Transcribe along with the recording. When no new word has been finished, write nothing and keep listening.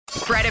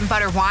Bread and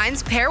butter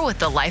wines pair with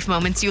the life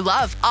moments you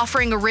love,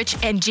 offering a rich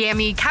and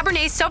jammy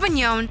Cabernet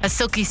Sauvignon, a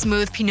silky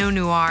smooth Pinot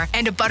Noir,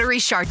 and a buttery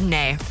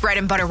Chardonnay. Bread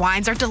and butter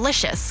wines are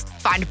delicious.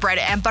 Find Bread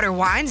and butter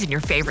wines in your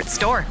favorite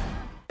store.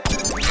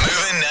 Moving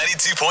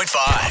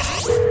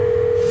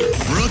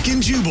 92.5. Brooke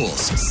and Jubal's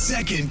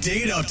second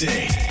date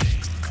update.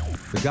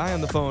 The guy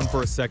on the phone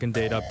for a second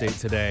date update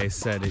today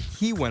said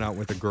he went out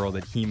with a girl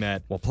that he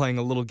met while playing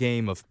a little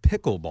game of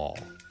pickleball.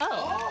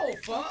 Oh,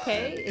 fun.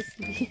 Okay, is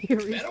he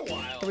Been a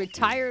while. a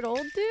retired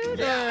old dude?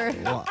 Yeah. Or?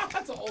 Well,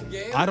 That's an old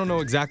game. I don't know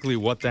exactly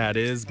what that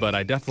is, but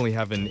I definitely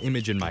have an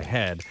image in my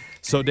head.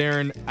 So,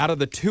 Darren, out of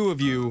the two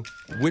of you,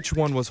 which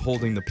one was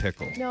holding the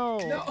pickle? No.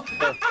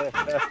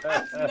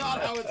 That's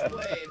not how it's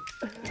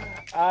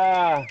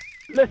played.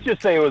 Let's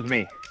just say it was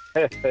me.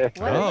 What?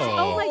 Oh.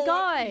 Oh my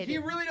God. He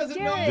really doesn't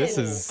Good. know. This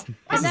is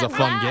And a that fun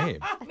laugh. game.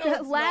 No, That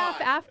it's laugh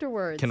not.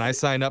 afterwards. Can I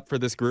sign up for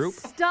this group?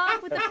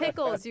 Stop with the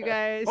pickles, you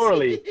guys.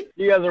 Totally.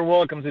 You guys are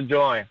welcome to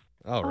join.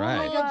 All Oh my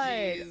right. God.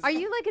 jeez. Are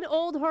you like an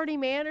old horny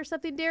man or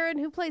something, Darren,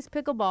 who plays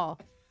pickleball?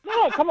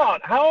 No, come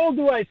on. How old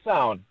do I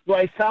sound? Do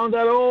I sound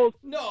that old?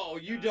 No,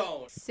 you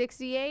don't.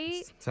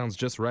 68? Sounds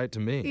just right to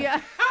me.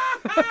 Yeah.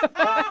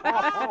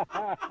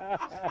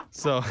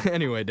 So,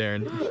 anyway,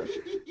 Darren,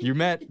 you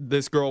met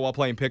this girl while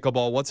playing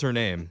pickleball. What's her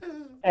name?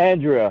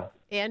 Andrea.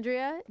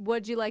 Andrea?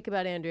 What'd you like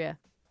about Andrea?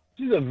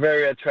 She's a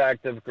very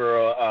attractive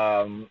girl.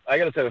 I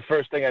got to say, the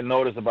first thing I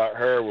noticed about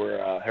her were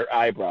her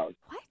eyebrows.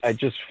 What? I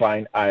just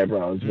find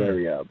eyebrows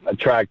very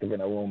attractive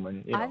in a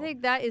woman. You know. I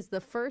think that is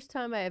the first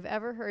time I have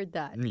ever heard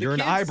that. You're an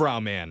kids- eyebrow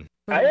man.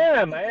 I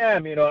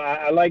am. You know,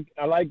 I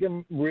like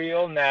them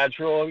real,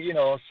 natural. You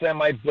know,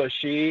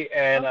 semi-bushy,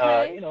 and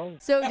Okay. you know.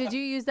 So did you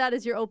use that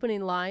as your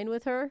opening line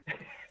with her?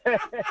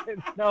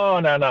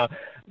 No.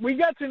 We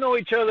got to know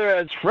each other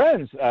as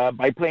friends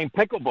by playing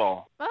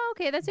pickleball. Oh,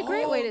 okay. That's a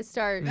great way to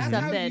start That's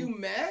how something. you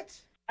met?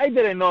 I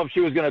didn't know if she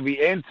was going to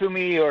be into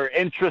me or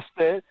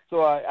interested,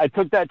 so I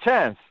took that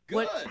chance.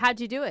 Good. How'd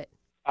you do it?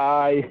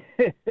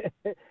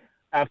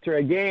 After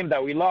a game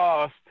that we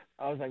lost,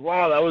 I was like,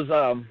 wow, that was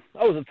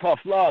a tough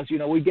loss. You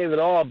know, we gave it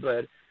all,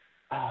 but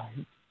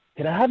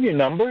can I have your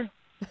number?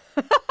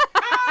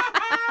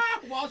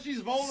 While she's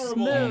vulnerable.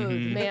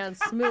 Smooth, man.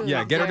 Smooth.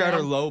 Yeah, get her at her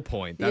Darren. low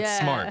point. That's Yeah.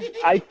 smart.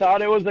 I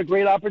thought it was a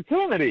great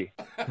opportunity.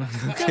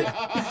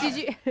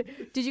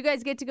 Did you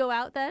guys get to go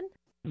out then?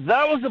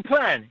 That was the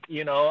plan.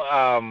 You know,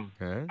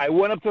 Okay. I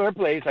went up to her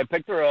place. I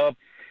picked her up.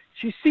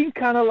 She seemed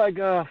kind of like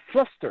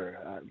flustered.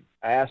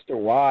 I asked her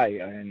why,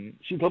 and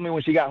she told me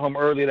when she got home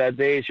early that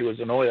day, she was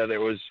annoyed that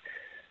there was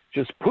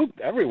just poop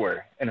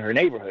everywhere in her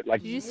neighborhood.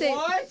 Like, Did you say?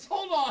 What?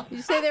 Hold on. Did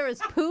you say there was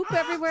poop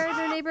everywhere in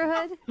your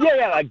neighborhood?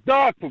 yeah, like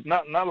dog poop,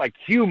 not like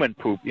human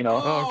poop. You know.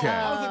 Okay.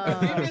 I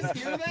was like, did you just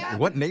hear that?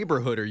 What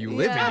neighborhood are you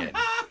living Yeah.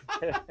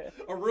 in?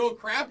 A real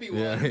crappy one.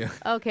 Yeah.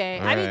 Okay.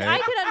 All I mean, right. I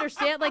could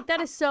understand. Like,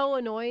 that is so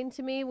annoying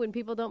to me when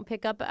people don't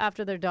pick up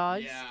after their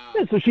dogs. Yeah.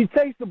 Yeah, so she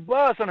takes the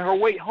bus on her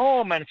way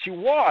home, and she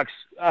walks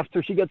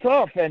after she gets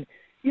off, and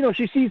you know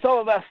she sees all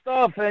of that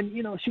stuff, and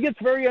you know she gets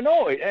very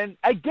annoyed, and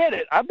I get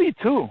it. I'd be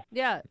too.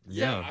 Yeah.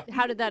 Yeah.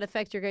 How did that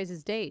affect your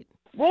guys' date?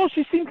 Well,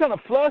 she seemed kind of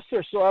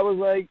flustered, so I was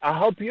like, I'll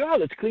help you out.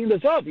 Let's clean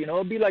this up. You know,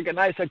 it'd be like a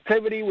nice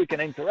activity. We can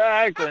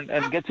interact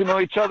and get to know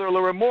each other a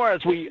little bit more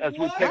as we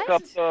pick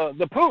up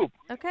the poop.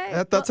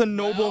 Okay. That's a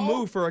noble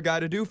move for a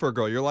guy to do for a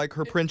girl. You're like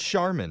her Prince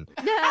Charming.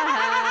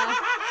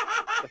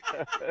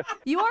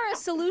 You are a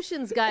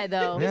solutions guy,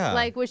 though. Yeah.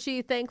 Like, was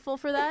she thankful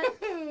for that?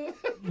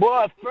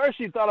 Well, at first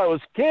she thought I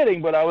was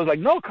kidding, but I was like,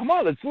 no, come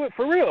on, let's do it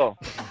for real.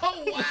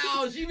 Oh,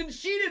 wow. Even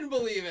she didn't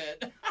believe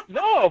it.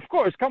 No, of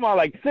course. Come on.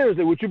 Like,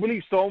 seriously, would you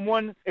believe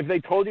someone if they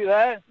told you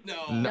that?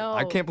 No. No.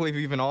 I can't believe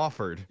you even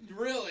offered.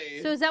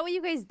 Really? So is that what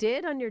you guys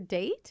did on your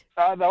date?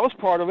 That was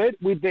part of it.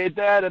 We did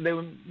that, and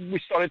then we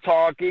started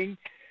talking,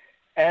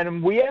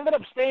 and we ended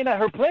up staying at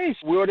her place.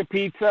 We ordered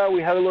pizza.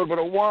 We had a little bit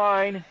of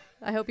wine,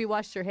 I hope you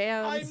washed your I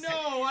hands. know.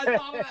 I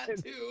thought of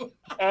that, too.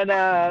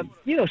 and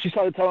you know, she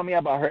started telling me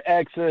about her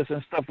exes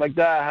and stuff like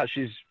that. How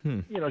she's,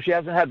 you know, she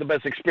hasn't had the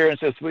best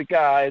experiences with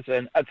guys,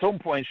 and at some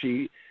point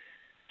she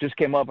just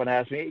came up and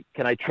asked me,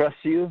 "Can I trust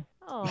you?"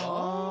 Aw.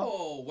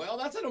 Oh, well,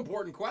 that's an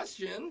important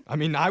question. I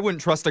mean, I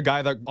wouldn't trust a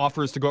guy that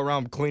offers to go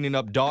around cleaning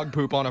up dog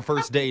poop on a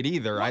first date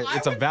either.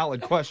 It's a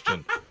valid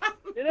question.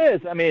 It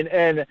is. I mean,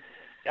 and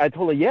I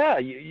told her, yeah,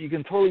 you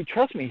can totally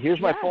trust me.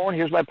 Here's my phone.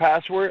 Here's my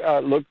password.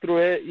 Look through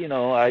it. You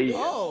know,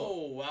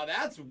 Oh, wow,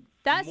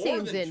 That more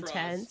seems than trust.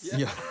 intense.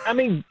 Yeah. I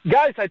mean,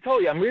 guys, I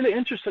told you, I'm really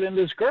interested in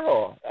this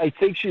girl. I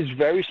think she's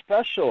very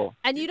special.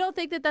 And you don't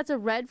think that that's a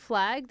red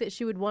flag that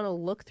she would want to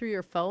look through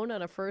your phone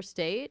on a first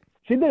date?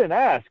 She didn't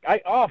ask.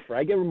 I offer.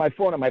 I gave her my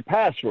phone and my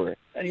password.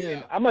 I mean,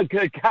 Yeah. I'm a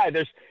good guy.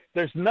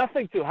 There's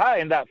nothing to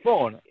hide in that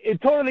phone.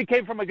 It totally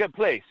came from a good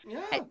place.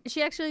 Yeah. And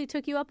she actually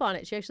took you up on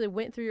it. She actually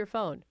went through your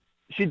phone.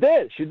 She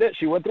did. She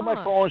went through my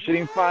Huh. phone. She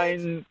didn't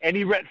find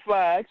any red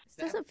flags.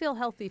 This doesn't feel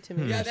healthy to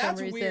me Yeah, for some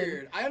that's reason.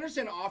 weird. I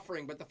understand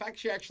offering, but the fact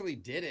she actually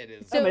did it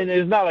is... So- I mean,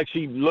 it's not like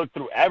she looked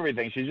through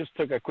everything. She just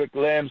took a quick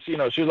glimpse. You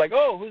know, she was like,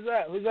 oh, who's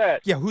that? Who's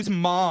that? Yeah, who's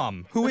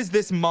mom? Who is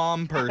this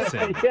mom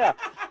person? Yeah,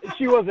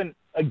 she wasn't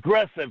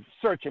aggressive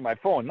searching my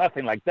phone,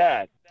 nothing like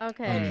that.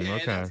 Okay.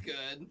 Okay. That's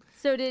good.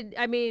 So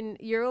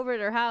you're over at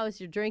her house,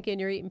 you're drinking,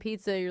 you're eating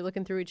pizza, you're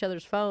looking through each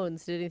other's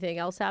phones. Did anything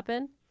else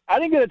happen? I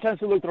didn't get a chance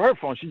to look through her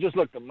phone. She just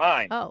looked at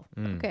mine. Oh,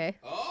 okay.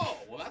 Oh,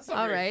 well, that's not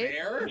All very right.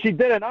 fair. She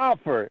didn't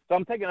offer, so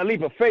I'm taking a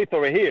leap of faith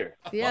over here.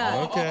 Yeah.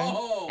 Okay.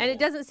 Oh. And it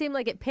doesn't seem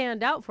like it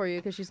panned out for you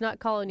because she's not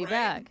calling you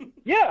back.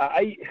 Yeah,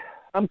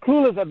 I'm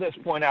clueless at this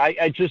point.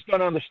 I just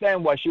don't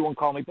understand why she won't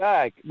call me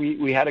back.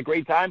 We had a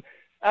great time.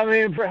 I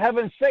mean, for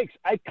heaven's sakes,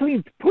 I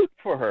cleaned poop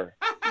for her.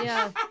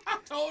 Yeah.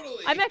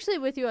 Totally. I'm actually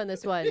with you on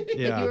this one. Like,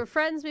 Yeah. you were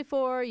friends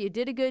before, you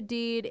did a good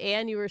deed,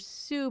 and you were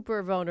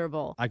super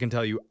vulnerable. I can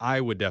tell you, I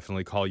would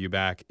definitely call you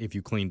back if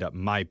you cleaned up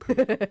my poop.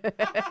 We're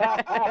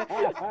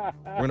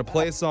going to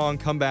play a song,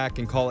 come back,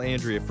 and call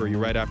Andrea for you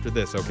right after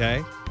this,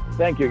 okay?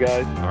 Thank you,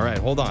 guys. All right,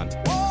 hold on.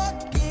 Moving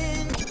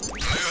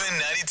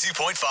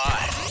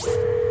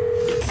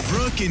 92.5.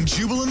 Brooke and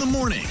Jubal in the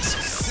mornings.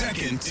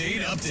 Second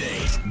date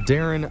update.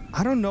 Darren,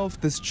 I don't know if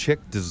this chick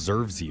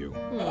deserves you.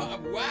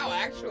 Wow,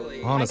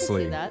 actually.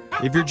 Honestly, that.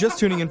 if you're just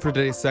tuning in for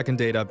today's second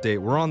date update,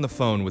 we're on the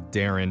phone with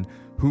Darren,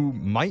 who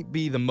might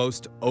be the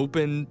most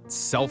open,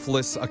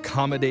 selfless,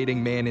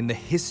 accommodating man in the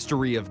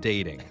history of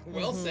dating.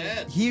 Well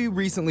said. He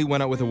recently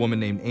went out with a woman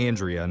named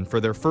Andrea, and for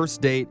their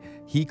first date,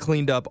 he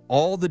cleaned up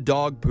all the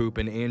dog poop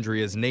in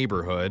Andrea's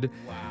neighborhood.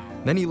 Wow.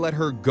 Then he let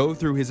her go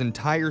through his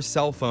entire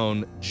cell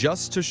phone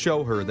just to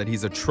show her that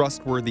he's a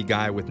trustworthy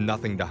guy with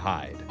nothing to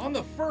hide. On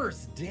the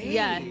first date.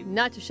 Yeah,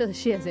 not to show that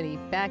she has any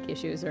back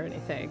issues or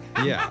anything.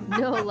 Yeah.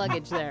 No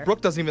luggage there.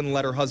 Brooke doesn't even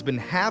let her husband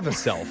have a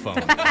cell phone.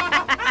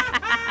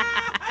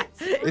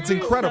 It's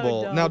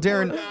incredible. So Now, dumb.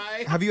 Darren, Poor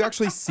guy. have you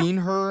actually seen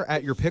her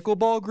at your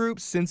pickleball group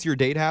since your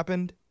date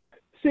happened?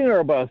 Seen her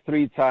about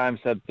 3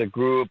 times at the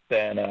group,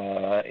 and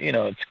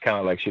it's kind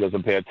of like she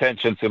doesn't pay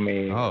attention to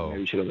me. Oh.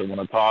 Maybe she doesn't want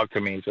to talk to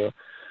me. So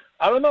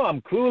I don't know. I'm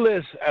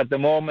clueless at the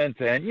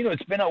moment, and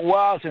it's been a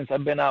while since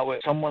I've been out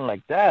with someone like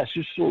that.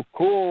 She's so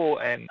cool,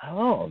 and I don't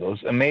know,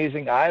 those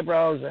amazing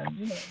eyebrows,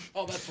 and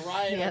Oh, that's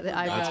right. Yeah, I the forgot.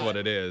 eyebrows. That's what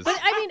it is. But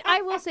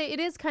I will say it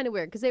is kind of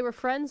weird because they were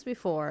friends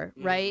before,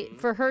 right?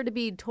 For her to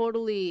be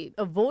totally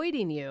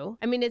avoiding you.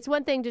 I mean, it's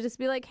one thing to just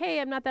be like, hey,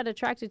 I'm not that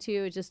attracted to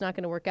you. It's just not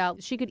going to work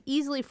out. She could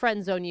easily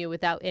friend zone you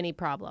without any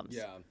problems.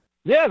 Yeah.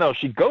 yeah, no,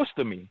 she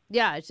ghosted me.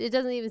 Yeah, it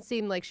doesn't even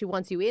seem like she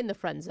wants you in the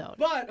friend zone.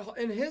 But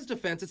in his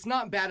defense, it's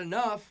not bad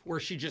enough where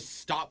she just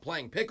stopped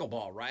playing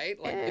pickleball, right?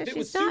 Like, if it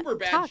was she's not super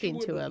bad, talking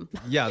she to wouldn't-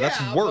 him. Yeah, that's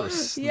Yeah,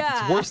 worse.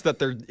 Yeah. It's worse that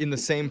they're in the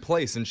same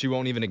place and she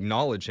won't even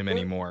acknowledge him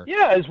anymore.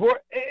 Yeah, it's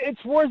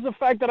worse the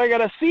fact that I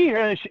gotta see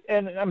her,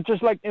 and I'm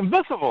just like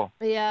invisible.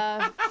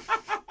 Yeah.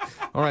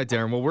 All right,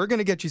 Darren. Well, we're going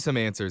to get you some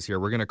answers here.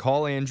 We're going to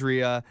call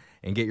Andrea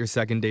and get your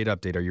second date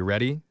update. Are you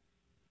ready?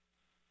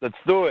 Let's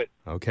do it.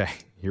 Okay,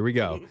 here we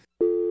go.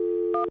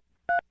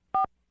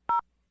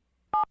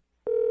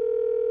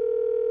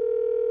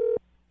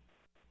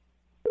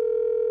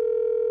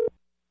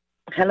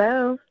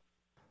 Hello.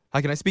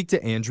 Hi, can I speak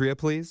to Andrea,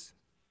 please?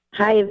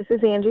 Hi, this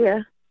is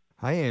Andrea.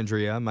 Hi,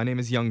 Andrea. My name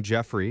is Young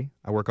Jeffrey.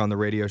 I work on the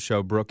radio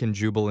show Brooke and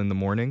Jubal in the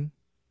Morning.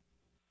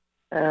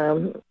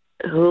 Who?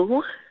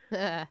 Who,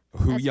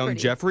 That's Young pretty.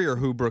 Jeffrey, or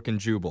who, Brooke and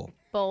Jubal?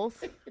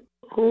 Both.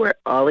 Who are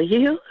all of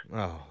you?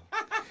 Oh.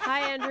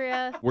 Hi,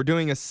 Andrea. We're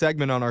doing a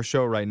segment on our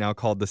show right now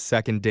called the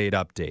Second Date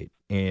Update,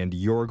 and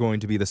you're going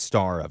to be the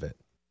star of it.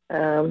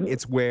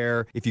 It's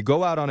where if you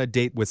go out on a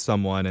date with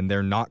someone and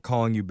they're not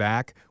calling you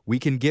back, we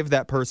can give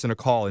that person a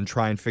call and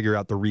try and figure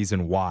out the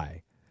reason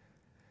why.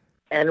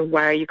 And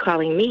why are you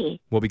calling me?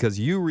 Well, because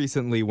you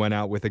recently went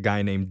out with a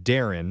guy named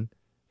Darren,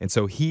 and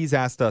so he's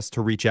asked us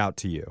to reach out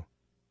to you.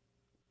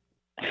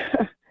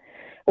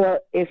 Well,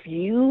 if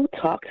you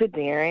talk to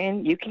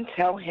Darren, you can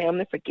tell him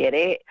to forget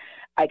it.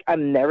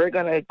 I'm never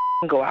going to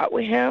go out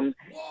with him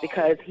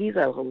because he's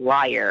a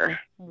liar.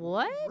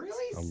 What?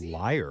 Really? A See?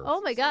 liar.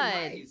 Oh my So God.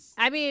 nice.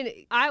 I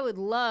mean, I would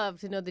love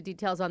to know the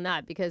details on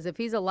that because if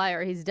he's a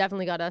liar, he's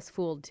definitely got us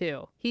fooled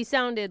too. He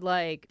sounded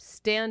like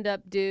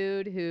stand-up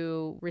dude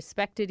who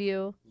respected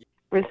you.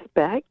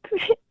 Respect?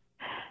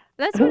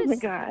 That's Oh what my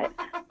it's God.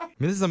 I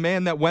mean, this is a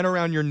man that went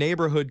around your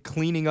neighborhood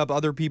cleaning up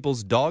other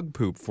people's dog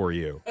poop for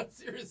you.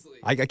 Seriously.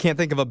 I can't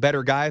think of a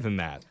better guy than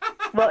that.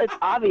 Well, it's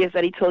obvious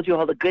that he told you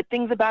all the good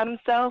things about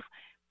himself,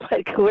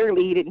 but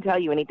clearly he didn't tell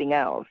you anything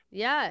else.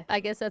 Yeah, I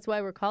guess that's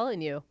why we're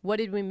calling you. What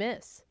did we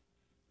miss?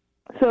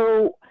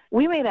 So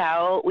we made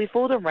out, we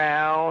fooled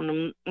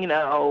around,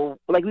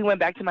 like we went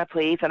back to my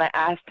place and I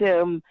asked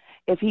him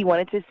if he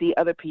wanted to see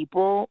other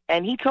people.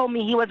 And he told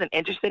me he wasn't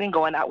interested in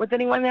going out with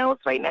anyone else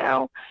right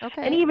now.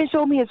 Okay. And he even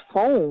showed me his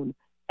phone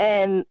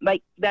and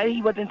like that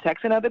he wasn't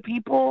texting other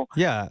people.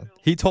 Yeah,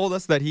 he told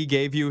us that he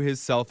gave you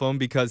his cell phone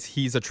because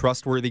he's a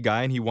trustworthy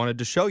guy and he wanted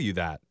to show you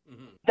that.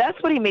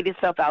 That's what he made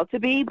himself out to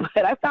be.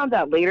 But I found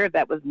out later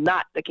that was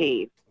not the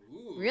case.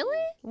 Ooh.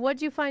 Really?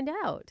 What'd you find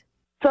out?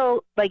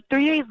 So like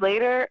 3 days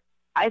later,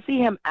 I see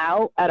him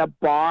out at a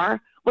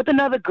bar with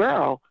another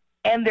girl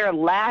and they're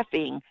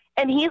laughing.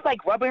 And he's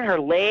like rubbing her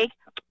leg.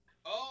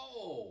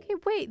 Oh. Okay,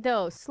 wait,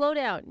 though. Slow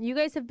down. You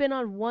guys have been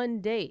on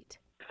one date.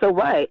 So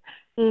what?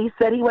 He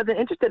said he wasn't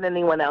interested in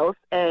anyone else,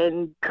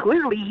 and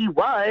clearly he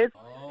was.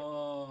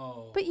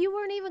 But you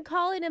weren't even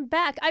calling him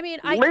back. I mean,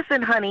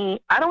 Listen, honey,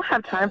 I don't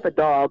have time for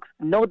dogs.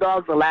 No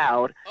dogs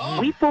allowed.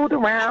 We fooled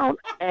around,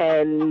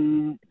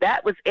 and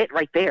that was it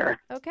right there.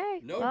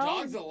 Okay. No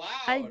dogs allowed.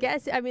 I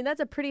guess,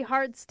 that's a pretty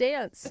hard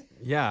stance.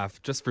 Yeah,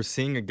 just for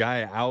seeing a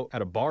guy out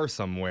at a bar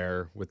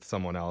somewhere with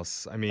someone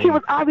else. I mean, He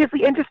was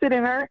obviously interested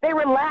in her. They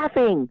were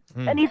laughing,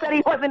 and he said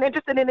he wasn't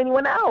interested in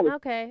anyone else.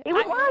 Okay. He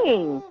was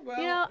lying.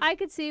 I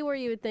could see where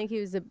you would think he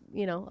was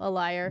a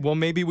liar. well,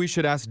 maybe we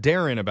should ask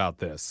Darren about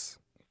this.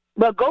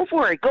 But go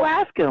for it. Go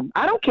ask him.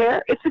 I don't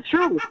care. It's the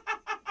truth.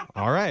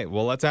 All right,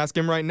 well, let's ask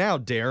him right now.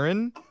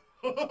 Darren,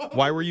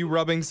 why were you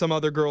rubbing some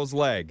other girl's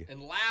leg?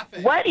 And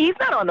laughing. What? He's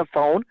not on the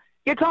phone.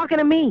 You're talking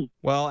to me.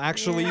 Well,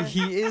 actually,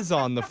 he is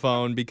on the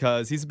phone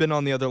because he's been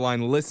on the other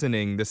line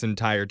listening this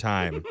entire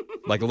time,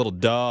 like a little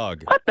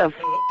dog. What the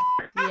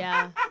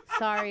Yeah.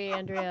 Sorry,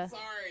 Andrea.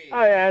 Sorry.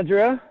 Hi,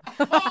 Andrea.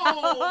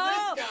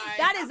 Oh, this guy.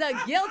 That is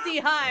a guilty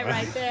high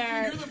right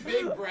there. You're the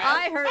big brat.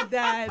 I heard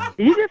that.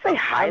 Did you just say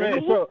hi to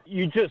me? So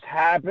you just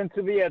happened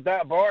to be at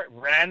that bar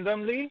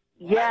randomly?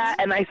 Yeah,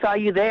 and I saw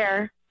you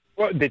there.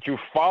 What, did you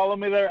follow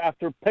me there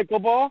after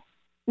pickleball?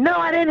 No,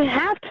 I didn't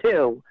have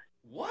to.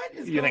 What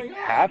is You going didn't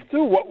on? have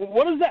to?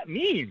 What does that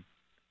mean?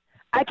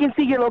 I can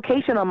see your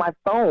location on my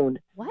phone.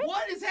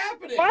 What is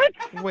happening? What?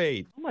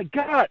 Wait, Oh, my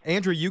God.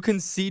 Andrew, you can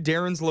see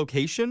Darren's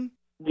location?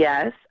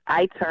 Yes,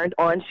 I turned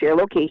on share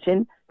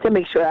location to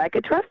make sure I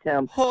could trust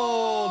him.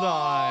 Hold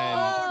on.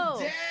 Oh.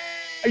 Dang.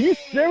 Are you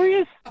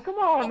serious? Come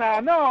on now.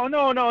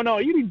 No.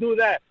 You didn't do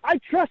that. I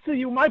trusted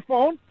you with my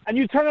phone, and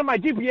you turn on my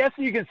GPS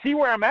so you can see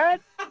where I'm at?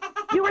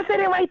 You were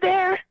sitting right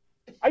there.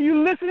 Are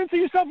you listening to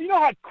yourself? You know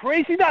how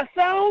crazy that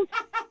sounds?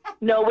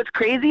 No, what's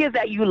crazy is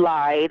that you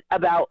lied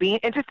about being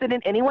interested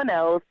in anyone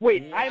else.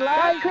 Wait, I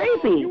lied? That's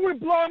crazy. You were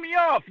blowing me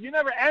off. You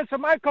never answered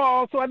my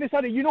call, so I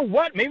decided, you know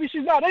what? Maybe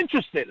she's not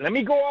interested. Let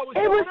me go out with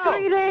It was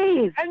someone 3 else.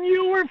 days. And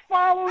you were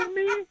following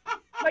me?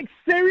 Like,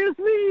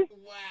 seriously?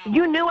 Wow.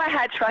 You knew I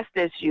had trust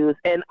issues,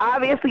 and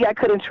obviously I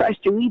couldn't trust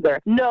you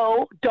either.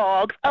 No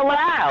dogs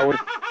allowed.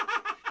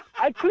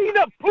 I cleaned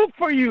up poop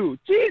for you.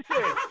 Jesus.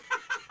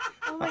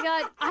 Oh my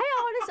God.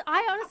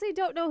 I honestly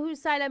don't know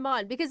whose side I'm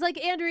on because, like,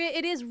 Andrea,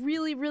 it is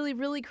really, really,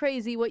 really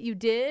crazy what you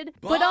did.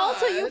 But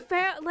also you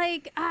found,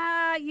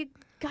 you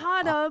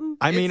got him.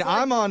 I mean,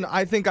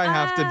 I think I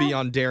have to be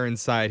on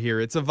Darren's side here.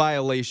 It's a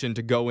violation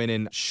to go in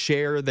and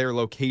share their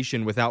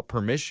location without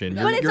permission.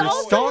 But it's You're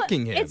also,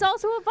 stalking him. It's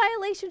also a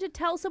violation to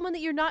tell someone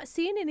that you're not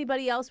seeing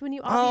anybody else when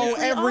you Oh,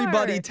 obviously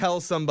everybody are.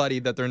 tells somebody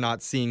that they're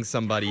not seeing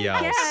somebody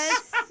else.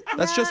 Yes.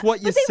 That's just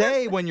what you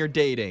say when you're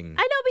dating.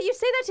 I know, but you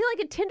say that to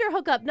like a Tinder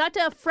hookup, not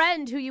to a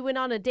friend who you went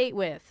on a date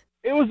with.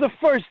 It was the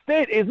first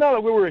date. It's not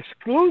like we were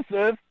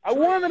exclusive. I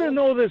wanted to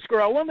know this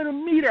girl. I wanted to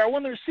meet her. I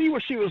wanted to see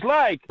what she was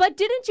like. But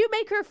didn't you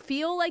make her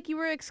feel like you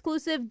were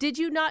exclusive? Did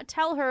you not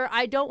tell her,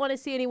 I don't want to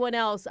see anyone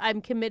else.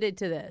 I'm committed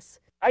to this?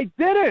 I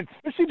didn't.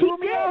 But she blew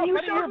me You off. did. You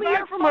I didn't showed hear me back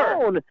your from her.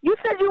 phone. You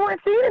said you weren't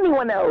seeing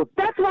anyone else.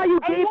 That's why you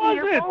I gave me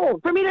your wasn't.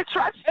 phone, for me to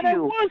trust And I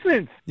you.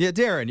 wasn't. Yeah,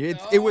 Darren,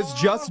 it was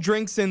just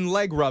drinks and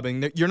leg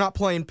rubbing. You're not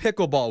playing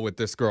pickleball with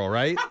this girl,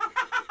 right?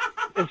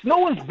 It's no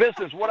one's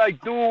business what I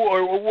do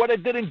or what I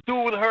didn't do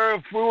with her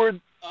if we were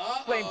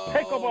playing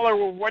pickleball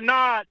or we're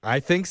not.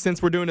 I think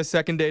since we're doing a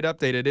second date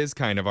update, it is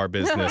kind of our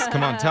business.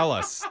 Come on, tell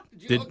us.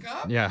 Did you hook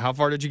up? Yeah, how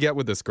far did you get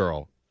with this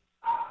girl?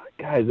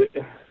 Guys,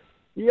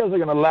 you guys are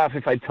going to laugh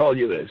if I tell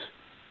you this.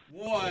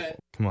 What?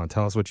 Come on,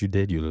 tell us what you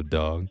did, you little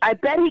dog. I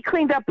bet he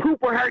cleaned up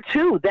poop with her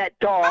too, that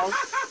dog.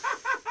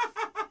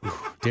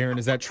 Darren,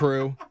 is that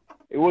true?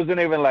 It wasn't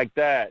even like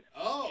that.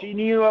 Oh. She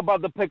knew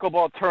about the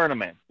pickleball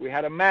tournament. We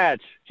had a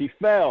match. She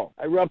fell.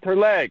 I rubbed her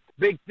leg.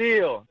 Big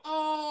deal.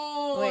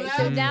 Oh, Wait, that's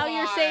so now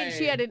you're saying why.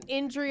 she had an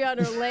injury on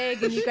her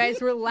leg and you guys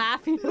were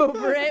laughing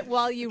over it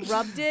while you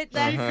rubbed it?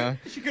 That's,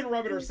 She couldn't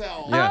rub it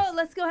herself. Yeah. Oh,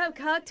 let's go have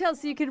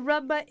cocktails so you can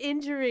rub my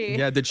injury.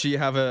 Yeah, did she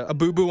have a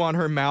boo-boo on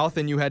her mouth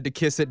and you had to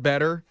kiss it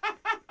better?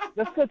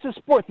 That's such a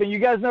sport thing. You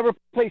guys never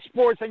play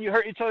sports and you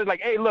hurt each other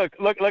like, hey, look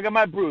at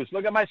my bruise.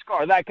 Look at my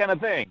scar. That kind of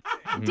thing.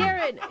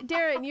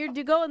 Darren,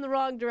 you're going the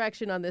wrong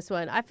direction on this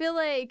one. I feel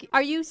like,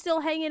 are you still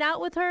hanging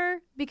out with her?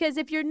 Because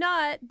if you're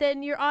not,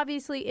 then you're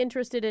obviously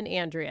interested in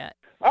Andrea.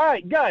 All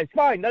right, guys,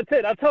 fine. That's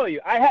it. I'll tell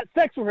you. I had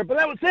sex with her, but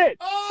that was it.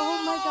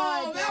 Oh my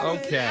God. that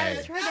was Okay. I it.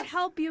 was trying to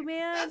help you,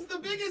 man. That's the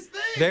biggest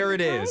thing. There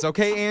it is.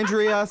 Okay,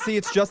 Andrea, see,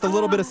 it's just a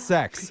little bit of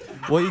sex.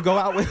 Will you go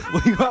out with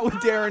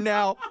Darren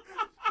now?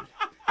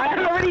 I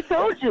already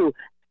told you.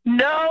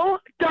 No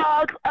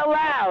dogs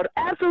allowed.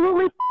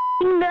 Absolutely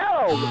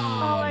no.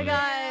 Oh my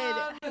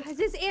God. Is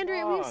this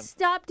Andrea? Will you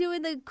stop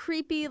doing the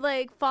creepy,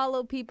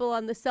 follow people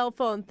on the cell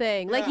phone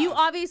thing? Like, you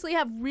obviously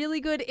have really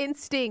good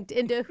instinct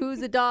into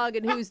who's a dog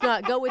and who's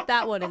not. Go with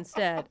that one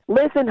instead.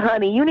 Listen,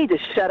 honey, you need to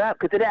shut up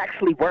because it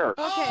actually works.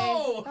 Okay.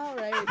 Oh. All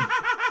right.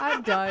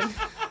 I'm done.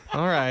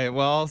 All right,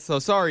 well, so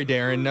sorry,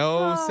 Darren.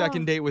 No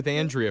second date with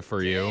Andrea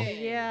for you.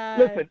 Yeah.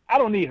 Listen, I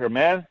don't need her,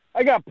 man.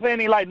 I got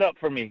plenty lined up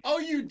for me. Oh,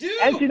 you do?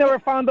 And she never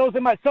found those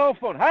in my cell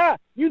phone. Huh?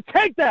 You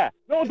take that.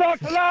 No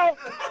dogs allowed.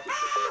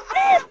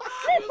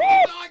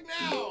 Dog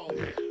now.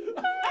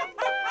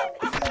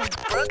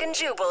 Brooke and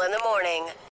Jubal in the morning.